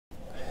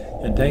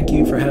And thank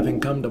you for having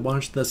come to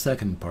watch the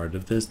second part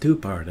of this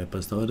two-part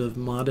episode of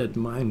Modded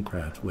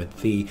Minecraft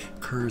with the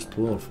Cursed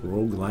Wolf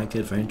Roguelike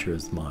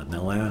Adventures mod. In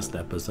the last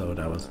episode,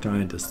 I was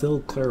trying to still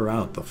clear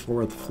out the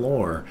 4th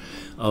floor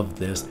of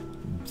this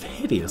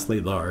hideously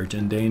large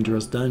and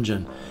dangerous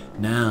dungeon.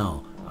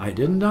 Now, I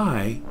didn't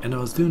die, and I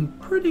was doing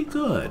pretty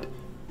good,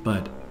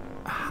 but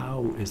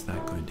how is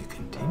that going to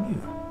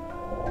continue?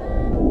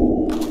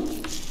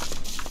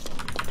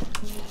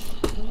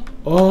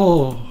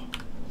 Oh!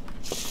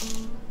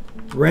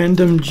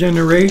 Random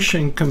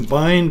generation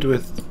combined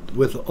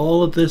with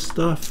all of this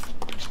stuff.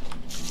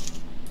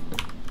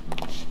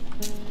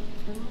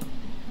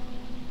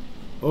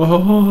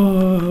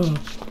 Oh!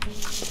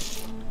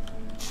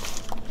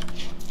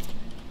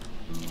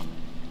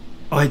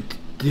 I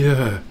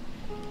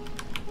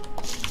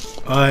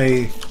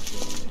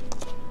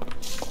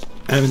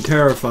am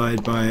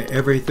terrified by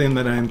everything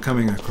that I am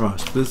coming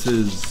across. This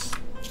is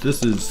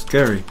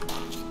scary.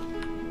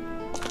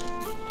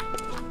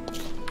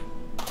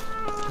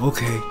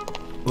 Okay.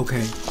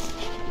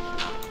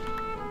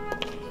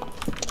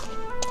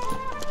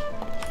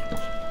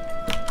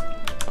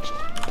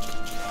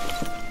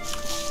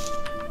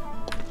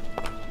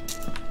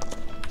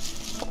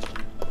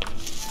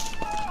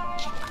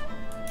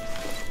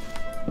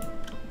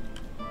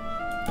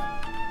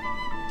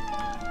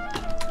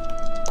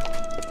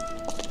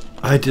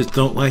 I just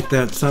don't like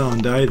that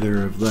sound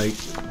either of like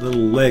little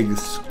legs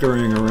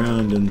scurrying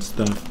around and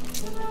stuff.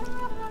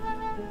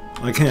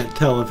 I can't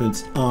tell if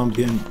it's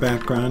ambient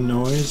background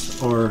noise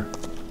or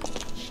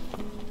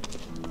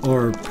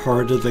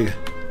part of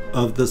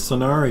the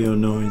scenario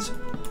noise.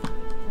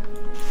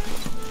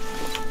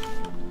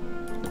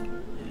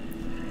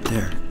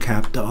 There,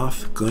 capped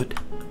off, good.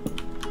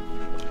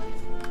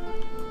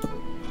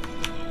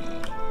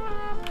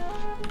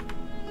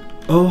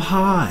 Oh,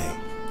 hi.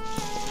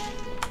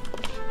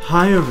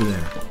 Hi over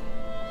there.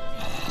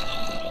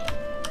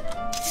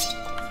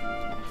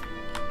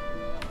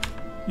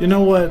 You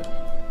know what?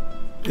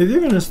 If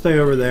you're gonna stay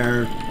over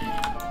there,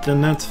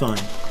 then that's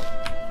fine.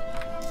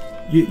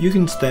 You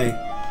can stay.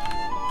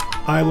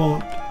 I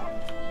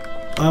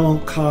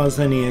won't cause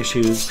any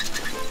issues.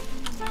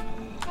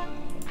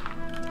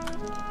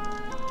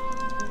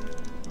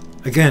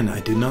 Again, I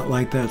do not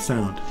like that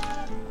sound.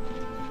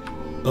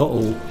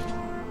 Uh-oh.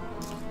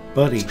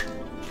 Buddy.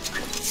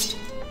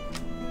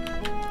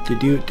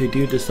 Did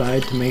you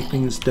decide to make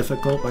things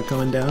difficult by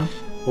coming down?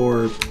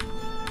 Or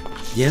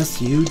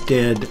yes, you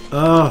did.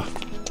 Oh.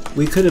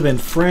 We could have been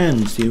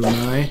friends, you and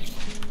I.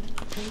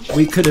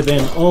 We could have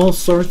been all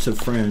sorts of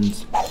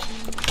friends.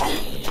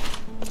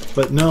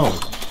 But no.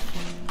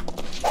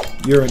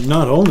 You're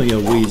not only a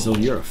weasel,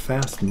 you're a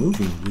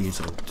fast-moving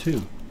weasel,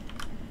 too.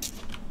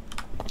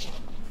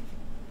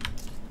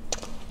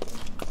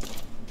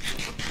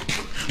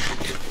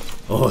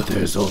 Oh,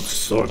 there's all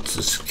sorts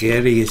of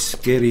scary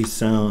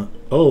sound.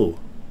 Oh.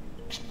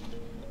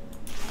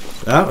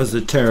 That was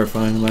a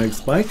terrifying leg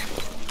spike.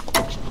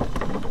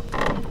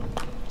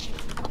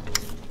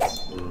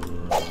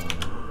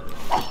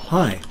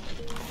 Hi.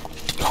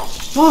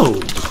 Whoa!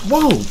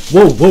 Whoa!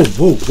 Whoa! Whoa!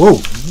 Whoa! Whoa!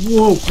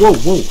 Whoa! Whoa!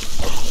 Whoa!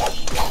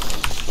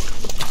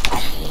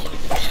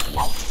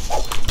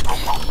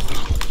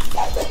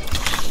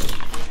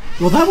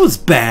 Well, that was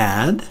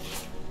bad.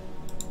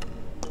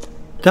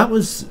 That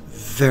was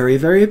very,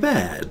 very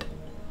bad.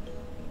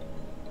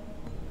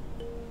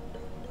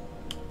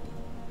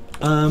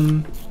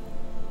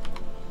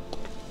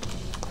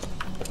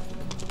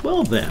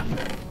 Well then.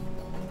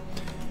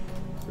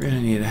 We're gonna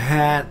need a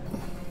hat.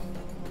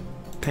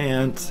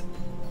 Pants,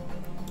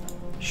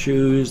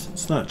 shoes.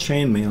 It's not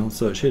chainmail,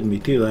 so it shouldn't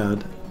be too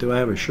loud. Do I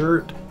have a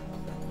shirt?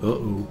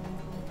 Uh-oh.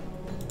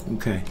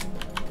 Okay.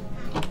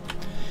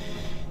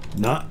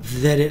 Not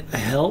that it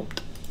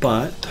helped,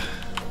 but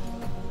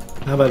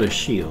how about a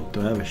shield? Do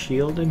I have a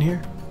shield in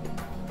here?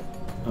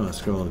 Oh,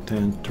 scroll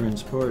to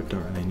transport.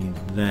 Don't really need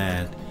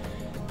that.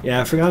 Yeah,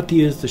 I forgot to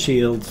use the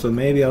shield, so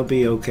maybe I'll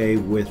be okay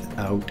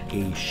without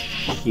a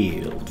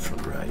shield for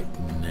right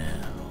now.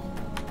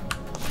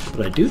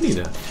 But I do need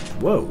a...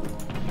 Whoa.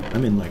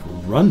 I'm in like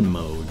run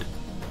mode.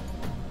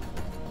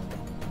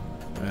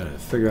 I gotta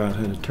figure out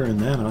how to turn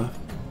that off.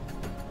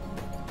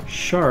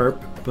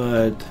 Sharp,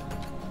 but...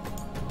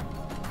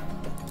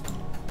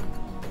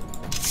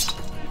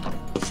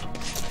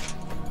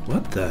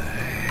 What the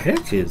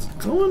heck is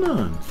going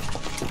on?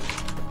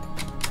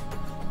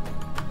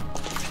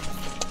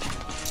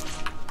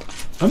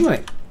 I'm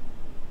like...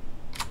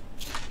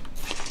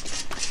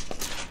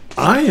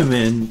 I am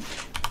in...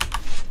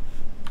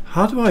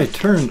 How do I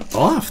turn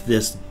off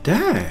this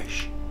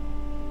dash?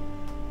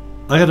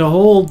 I gotta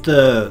hold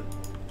the...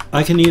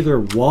 I can either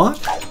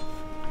walk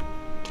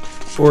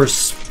or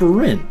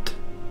sprint.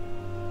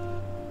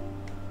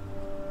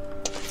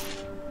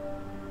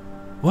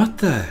 What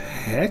the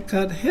heck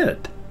got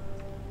hit?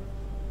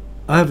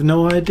 I have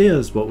no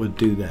ideas what would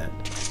do that.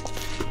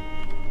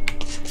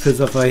 Because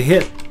if I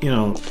hit, you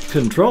know,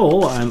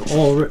 control, I'm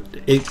already...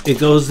 It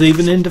goes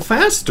even into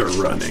faster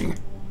running.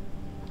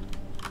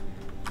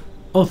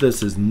 Oh,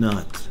 this is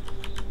nuts.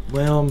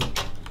 Well,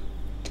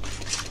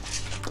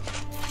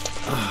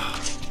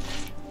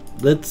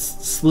 let's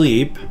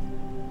sleep.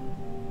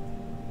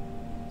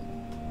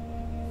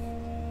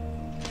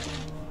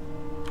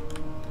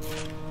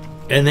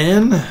 And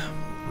then,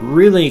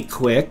 really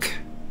quick,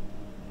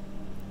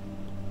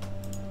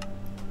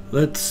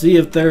 let's see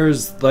if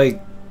there's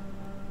like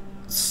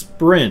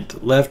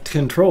sprint, left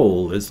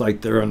control. Is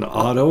like there an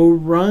auto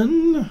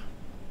run?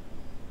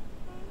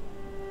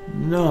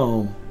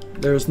 No,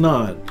 there's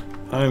not.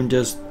 I'm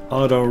just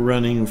auto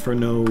running for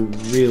no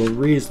real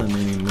reason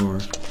anymore.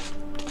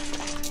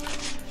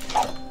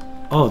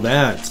 Oh,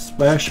 that's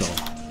special.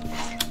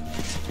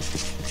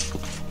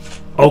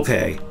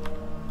 Okay.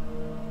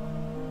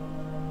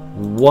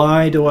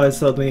 Why do I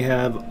suddenly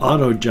have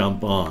auto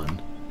jump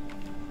on?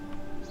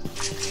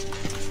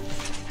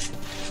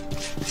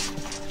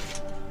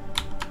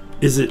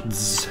 Is it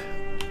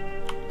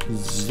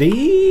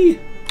Z?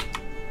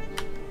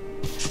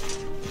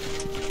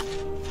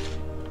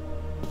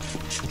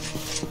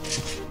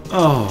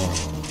 Oh.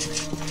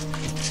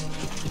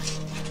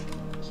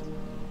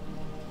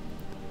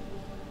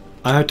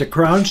 I have to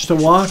crouch to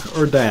walk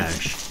or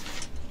dash?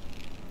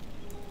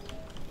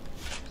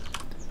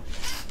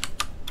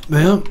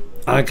 Well,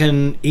 I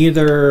can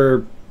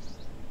either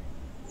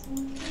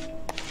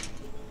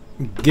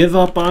give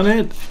up on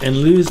it and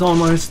lose all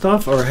my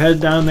stuff, or head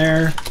down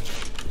there,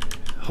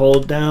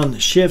 hold down the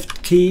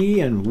shift key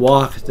and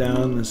walk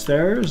down the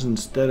stairs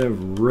instead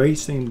of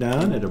racing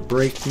down at a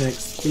breakneck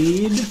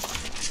speed.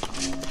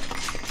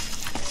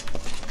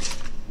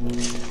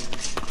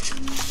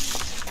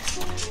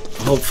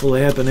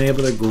 Hopefully I've been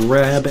able to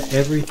grab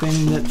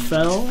everything that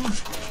fell.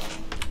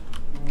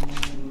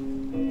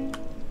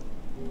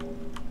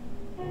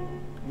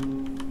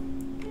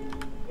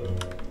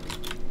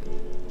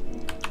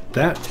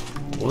 That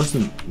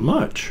wasn't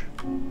much.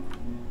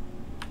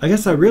 I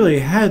guess I really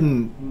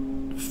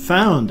hadn't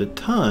found a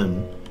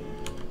ton.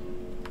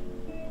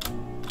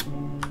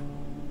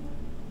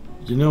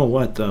 You know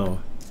what, though?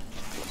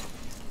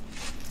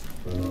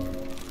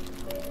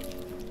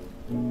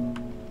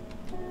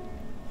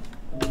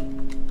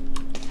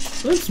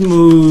 Let's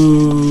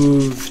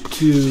move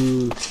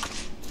to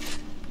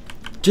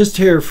just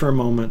here for a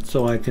moment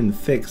so I can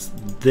fix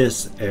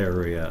this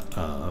area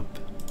up.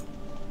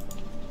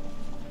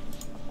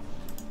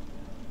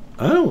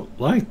 I don't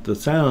like the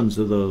sounds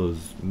of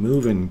those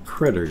moving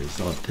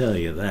critters, I'll tell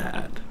you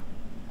that.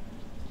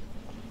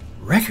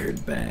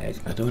 Record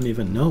bag? I don't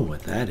even know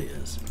what that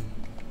is.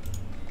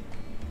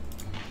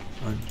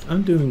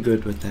 I'm doing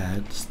good with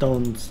that.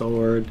 Stone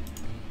sword.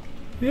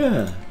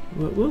 Yeah,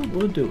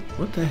 we'll do.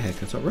 What the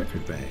heck is a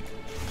record bag?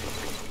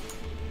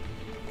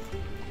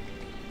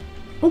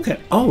 Okay,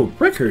 oh,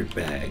 record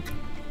bag.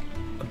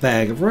 A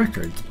bag of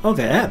records.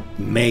 Okay, that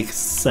makes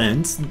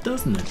sense,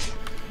 doesn't it?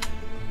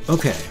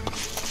 Okay.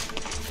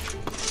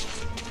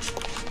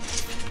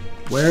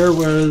 Where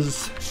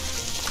was...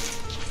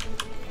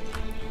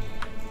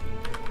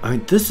 I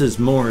mean, this is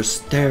more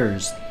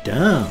stairs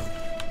down.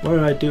 What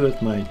did I do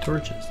with my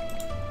torches?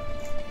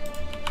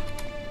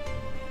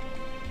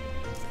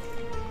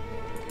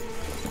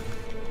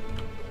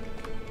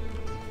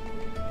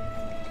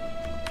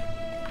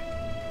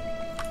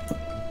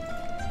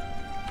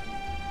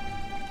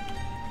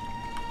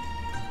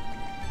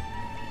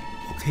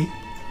 Okay.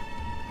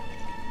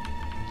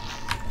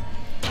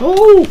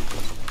 Oh!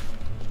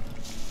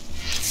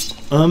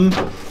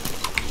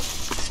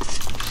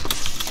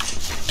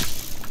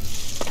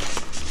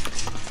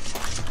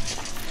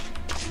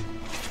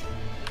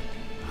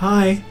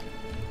 Hi.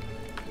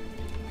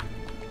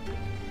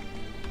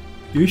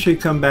 You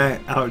should come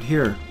back out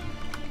here.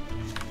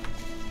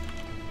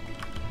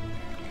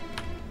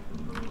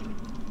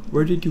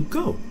 Where did you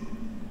go?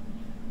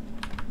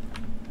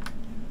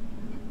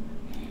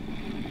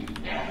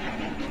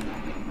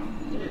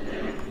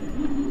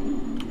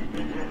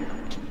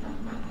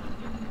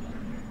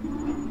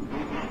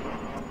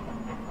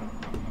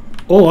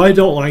 Oh, I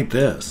don't like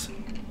this.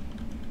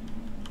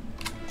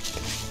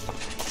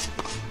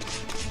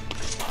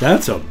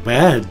 That's a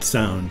bad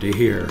sound to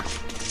hear.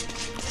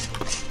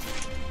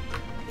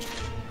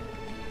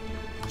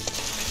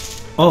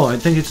 Oh, I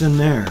think it's in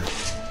there.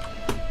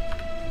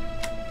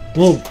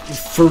 Well,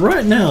 for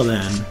right now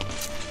then,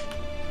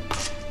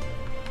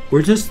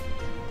 we're just...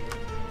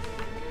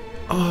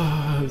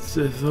 Oh,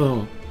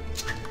 oh.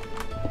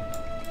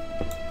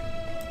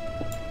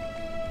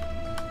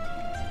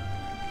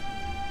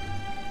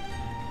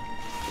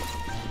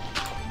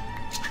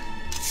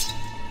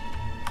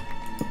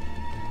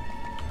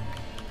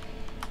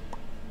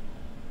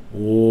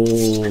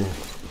 Oh.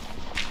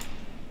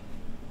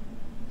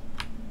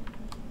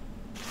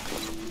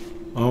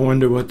 I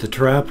wonder what the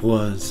trap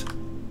was.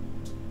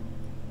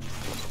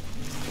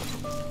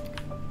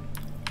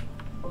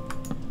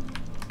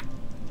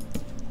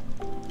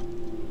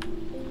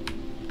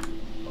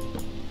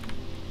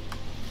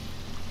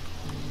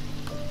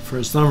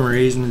 For some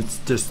reason, it's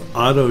just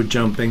auto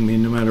jumping me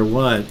no matter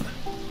what.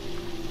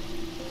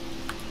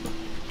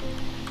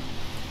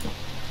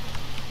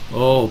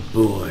 Oh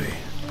boy.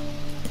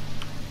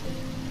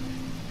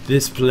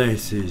 This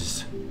place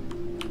is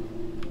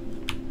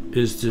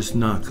just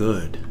not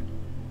good.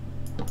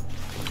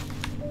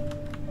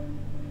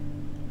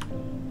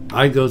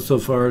 I go so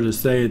far to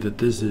say that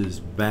this is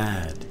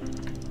bad.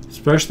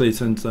 Especially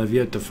since I've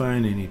yet to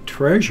find any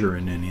treasure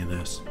in any of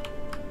this.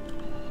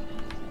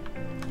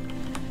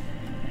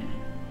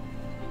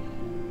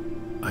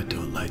 I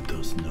don't like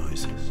those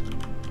noises.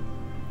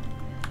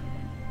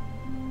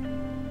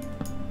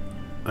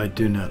 I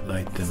do not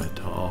like them at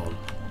all.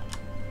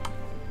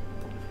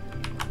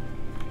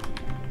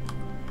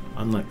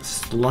 I'm like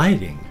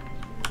sliding.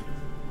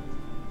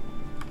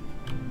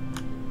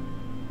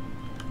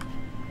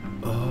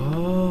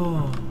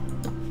 Oh.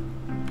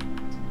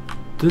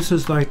 This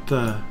is like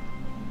the...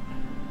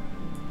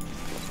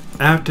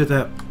 After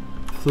that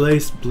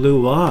place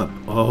blew up.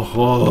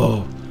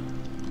 Oh.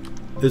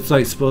 It's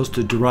like supposed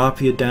to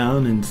drop you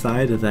down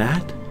inside of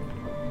that?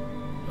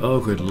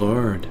 Oh, good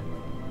lord.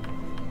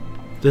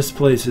 This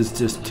place is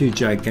just too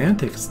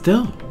gigantic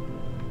still.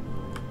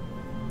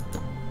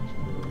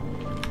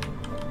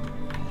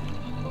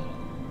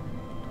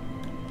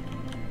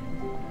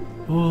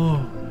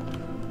 Oh.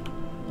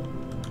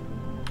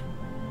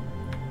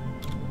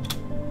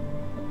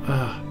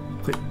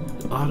 Quit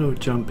auto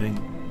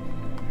jumping.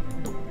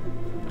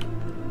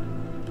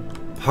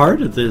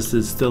 Part of this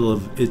is still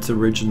of its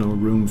original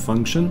room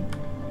function,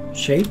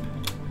 shape,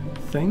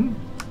 thing.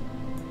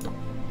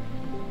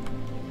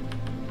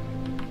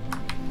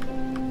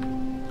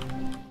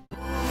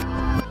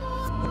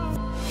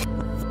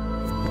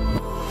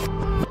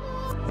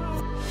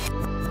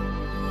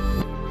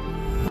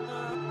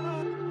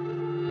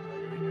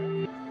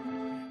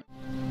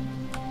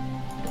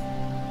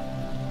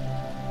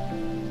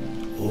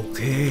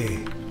 Okay.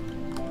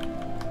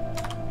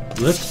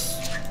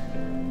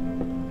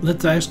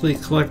 Let's actually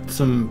collect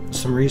some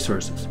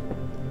resources.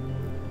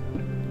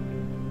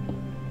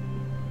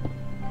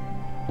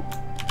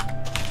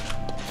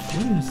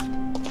 What is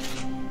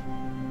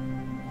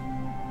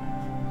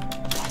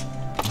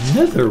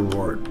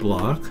netherwort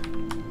block?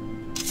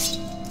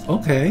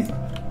 Okay.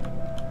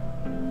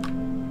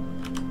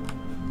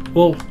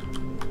 Well,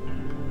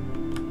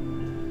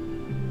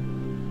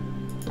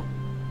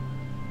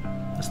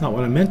 that's not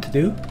what I meant to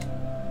do.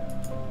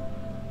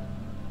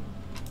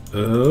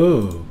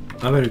 Oh.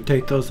 I better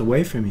take those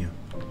away from you.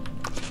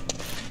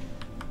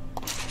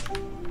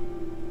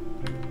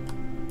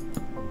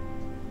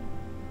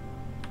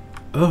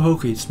 Oh,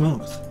 hokey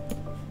smokes.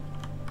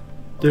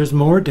 There's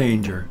more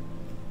danger.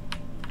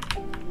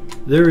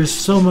 There is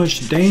so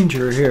much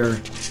danger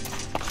here.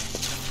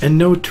 And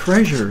no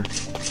treasure.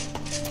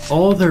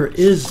 All there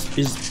is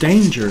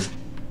danger.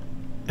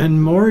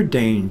 And more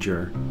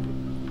danger.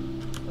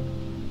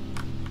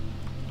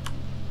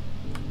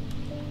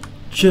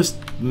 Just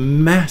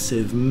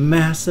massive,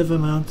 massive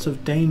amounts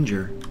of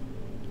danger.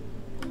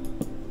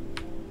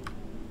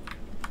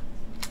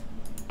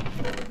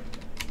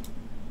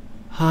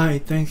 Hi,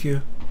 thank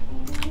you.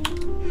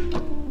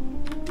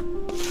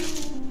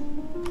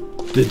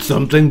 Did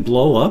something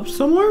blow up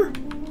somewhere?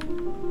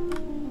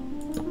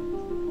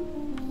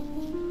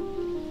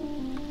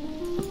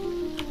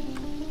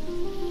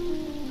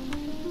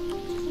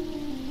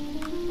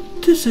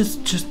 This is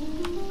just...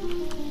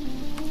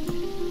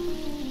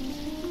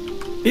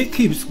 It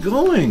keeps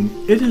going.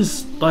 It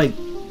is like...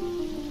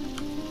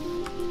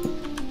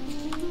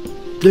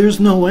 There's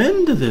no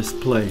end to this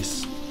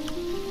place.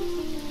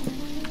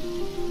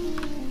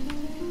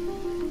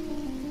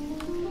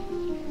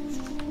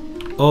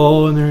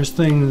 Oh, and there's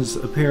things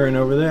appearing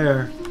over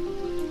there.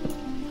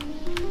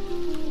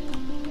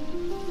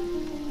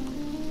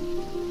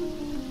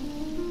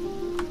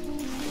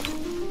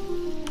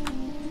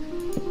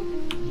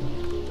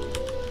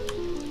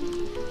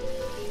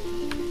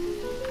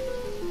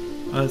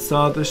 I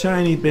saw the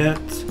shiny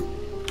bits.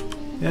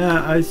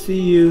 Yeah, I see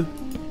you.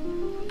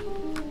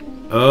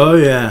 Oh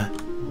yeah.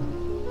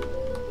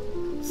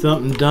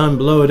 Something done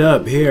blowed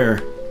up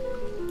here.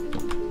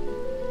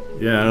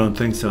 Yeah, I don't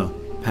think so,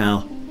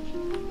 pal.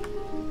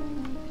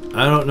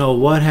 I don't know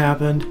what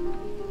happened.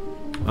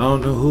 I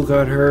don't know who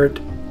got hurt.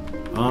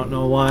 I don't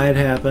know why it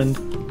happened.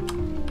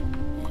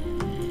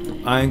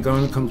 I ain't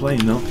gonna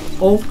complain though.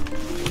 Oh!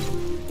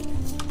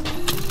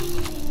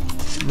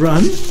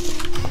 Run!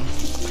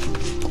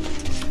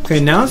 Okay,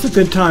 now's a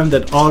good time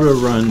that auto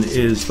run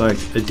is like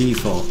a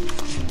default.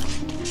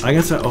 I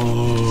guess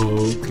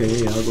oh,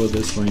 okay, I'll go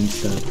this way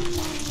instead.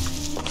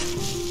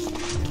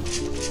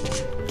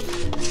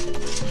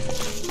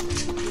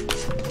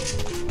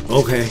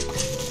 Okay.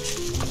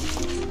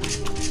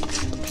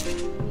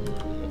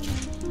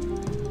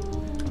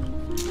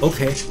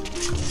 Okay.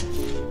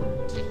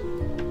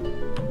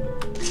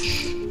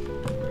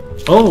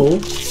 Oh,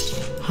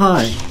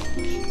 hi.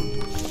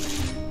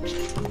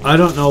 I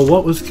don't know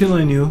what was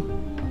killing you,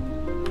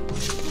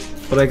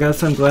 but I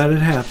guess I'm glad it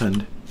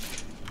happened.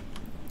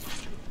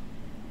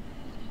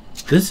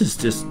 This is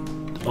just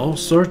all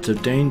sorts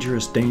of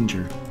dangerous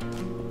danger.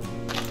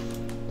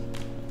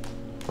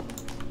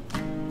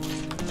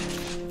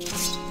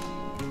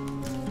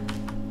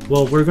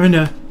 Well, we're going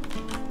to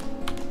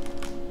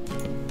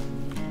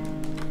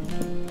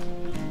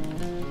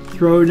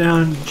throw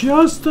down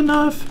just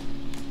enough.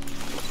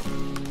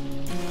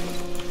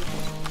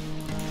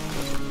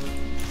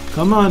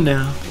 Come on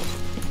now.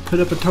 Put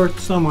up a torch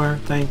somewhere.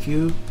 Thank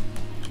you.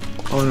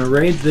 I want to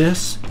raid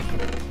this.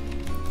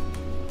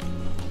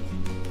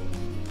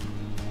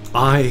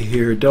 I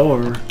hear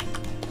door.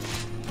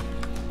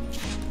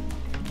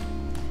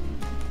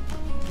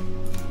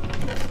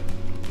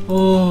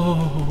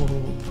 Oh.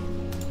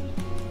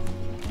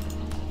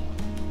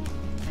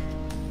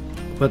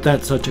 But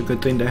that's such a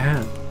good thing to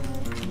have.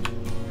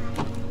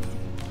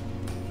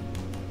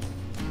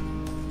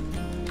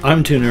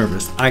 I'm too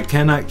nervous. I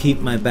cannot keep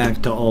my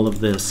back to all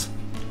of this.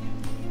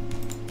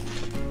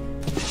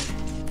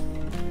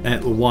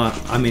 And what?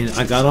 I mean,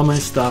 I got all my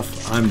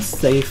stuff. I'm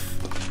safe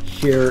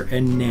here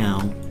and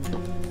now.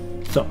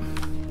 So,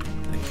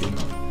 thank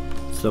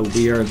you. So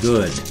we are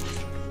good.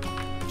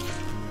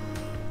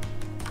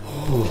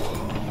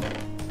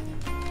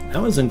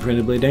 That was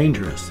incredibly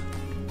dangerous.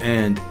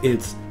 And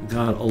it's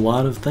got a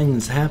lot of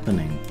things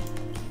happening.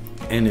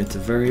 And it's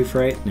very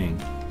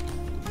frightening.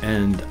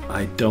 And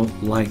I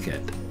don't like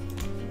it.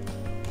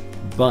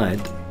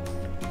 But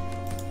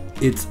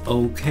it's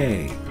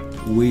okay.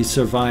 We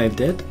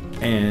survived it.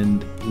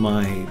 And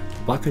my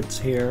buckets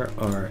here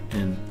are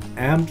an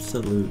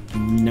absolute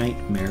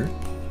nightmare.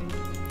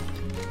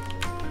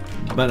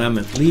 But I'm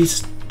at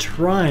least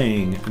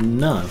trying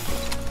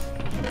enough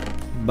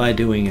by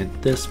doing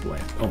it this way.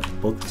 Oh,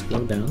 books go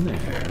down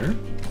there.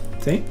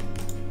 See?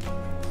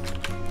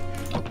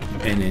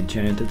 And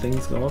enchanted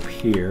things go up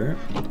here.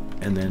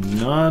 And then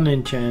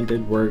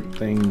non-enchanted work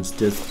things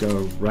just go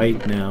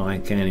right now. I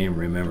can't even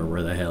remember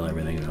where the hell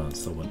everything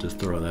goes, so we'll just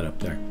throw that up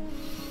there.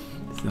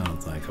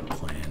 Sounds like a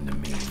plan to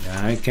me.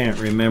 I can't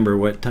remember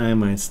what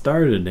time I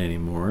started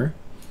anymore.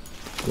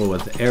 Well,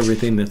 with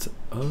everything that's...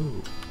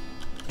 Oh.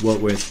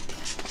 What with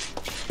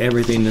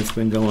everything that's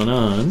been going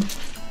on.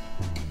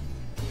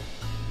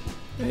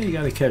 Yeah, you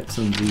gotta catch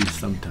some of these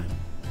sometime.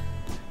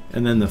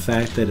 And then the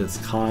fact that it's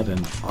caught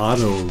an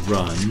auto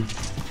run,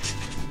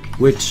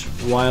 which,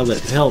 while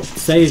it helped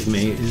save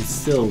me, is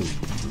still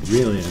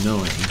really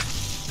annoying.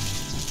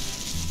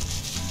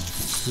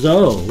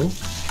 So...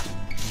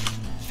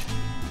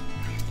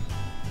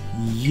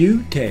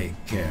 you take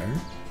care.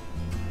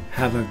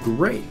 Have a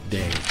great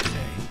day today.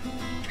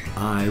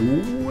 I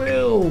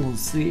will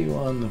see you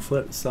on the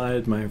flip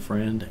side, my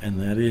friend, and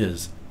that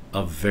is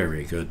a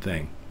very good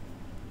thing.